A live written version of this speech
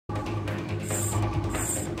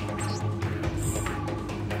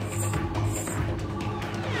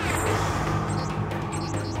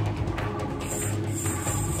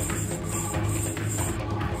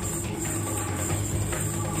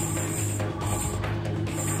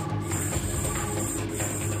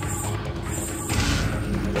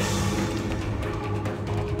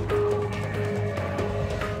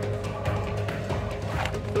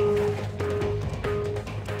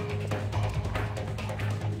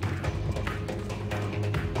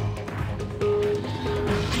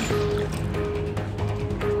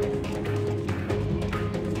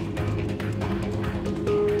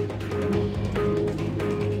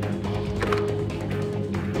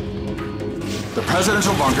The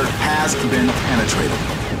presidential bunker has been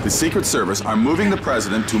penetrated. The Secret Service are moving the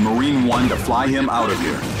president to Marine One to fly him out of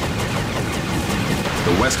here.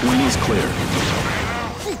 The West Wing is clear.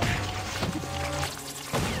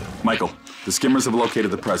 Michael, the skimmers have located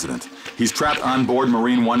the president. He's trapped on board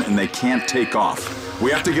Marine One and they can't take off. We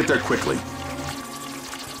have to get there quickly.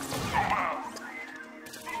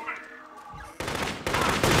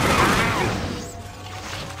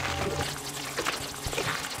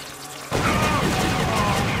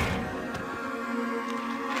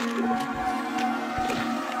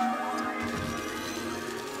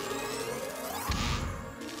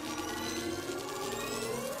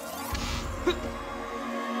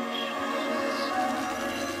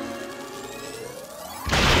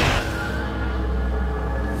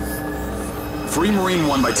 Free Marine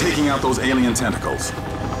One by taking out those alien tentacles.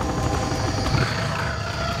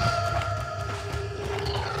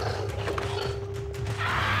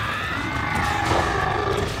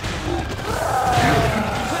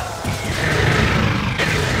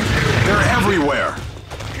 They're everywhere.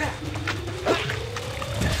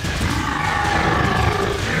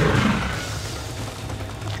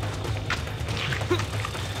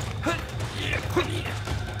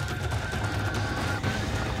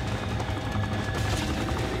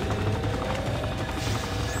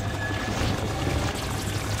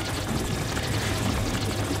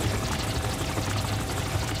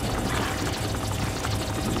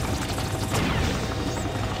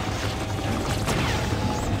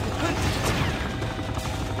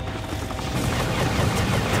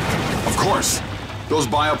 Of course, those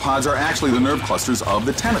biopods are actually the nerve clusters of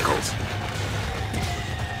the tentacles.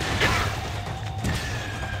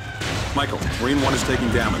 Michael, Marine One is taking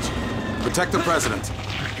damage. Protect the president.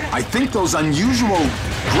 I think those unusual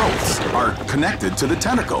growths are connected to the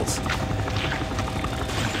tentacles.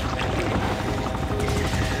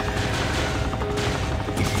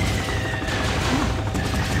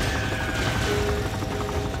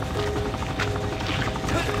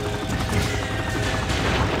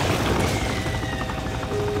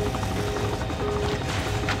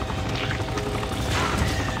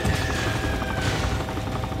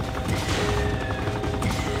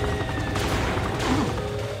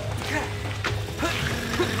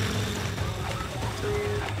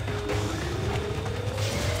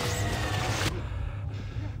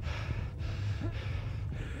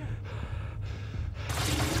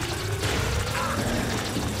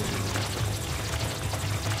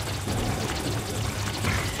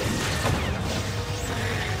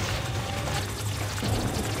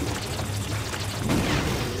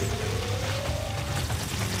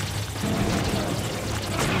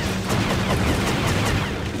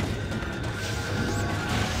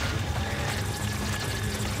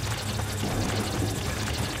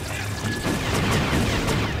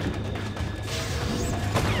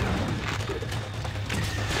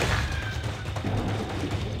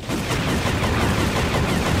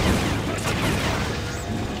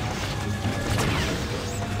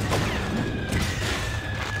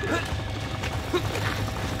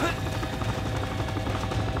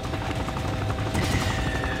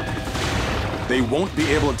 They won't be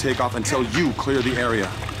able to take off until you clear the area.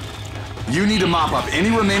 You need to mop up any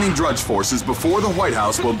remaining drudge forces before the White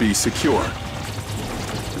House will be secure.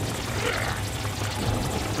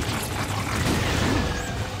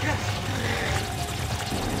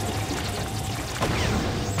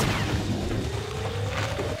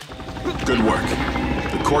 Good work.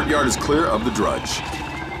 The courtyard is clear of the drudge.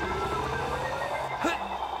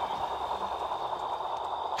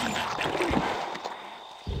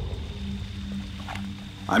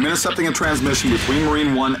 I'm intercepting a transmission between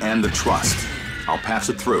Marine One and the Trust. I'll patch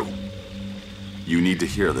it through. You need to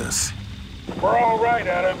hear this. We're all right,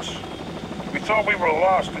 Adams. We thought we were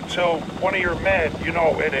lost until one of your men, you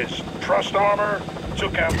know, in his Trust armor,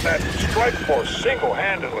 took out that strike force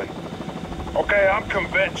single-handedly. Okay, I'm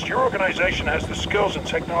convinced your organization has the skills and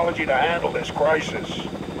technology to handle this crisis.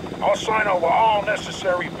 I'll sign over all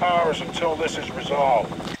necessary powers until this is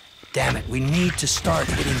resolved. Damn it, we need to start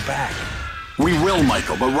hitting back. We will,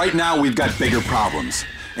 Michael, but right now we've got bigger problems.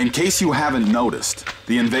 In case you haven't noticed,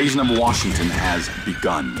 the invasion of Washington has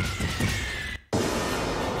begun.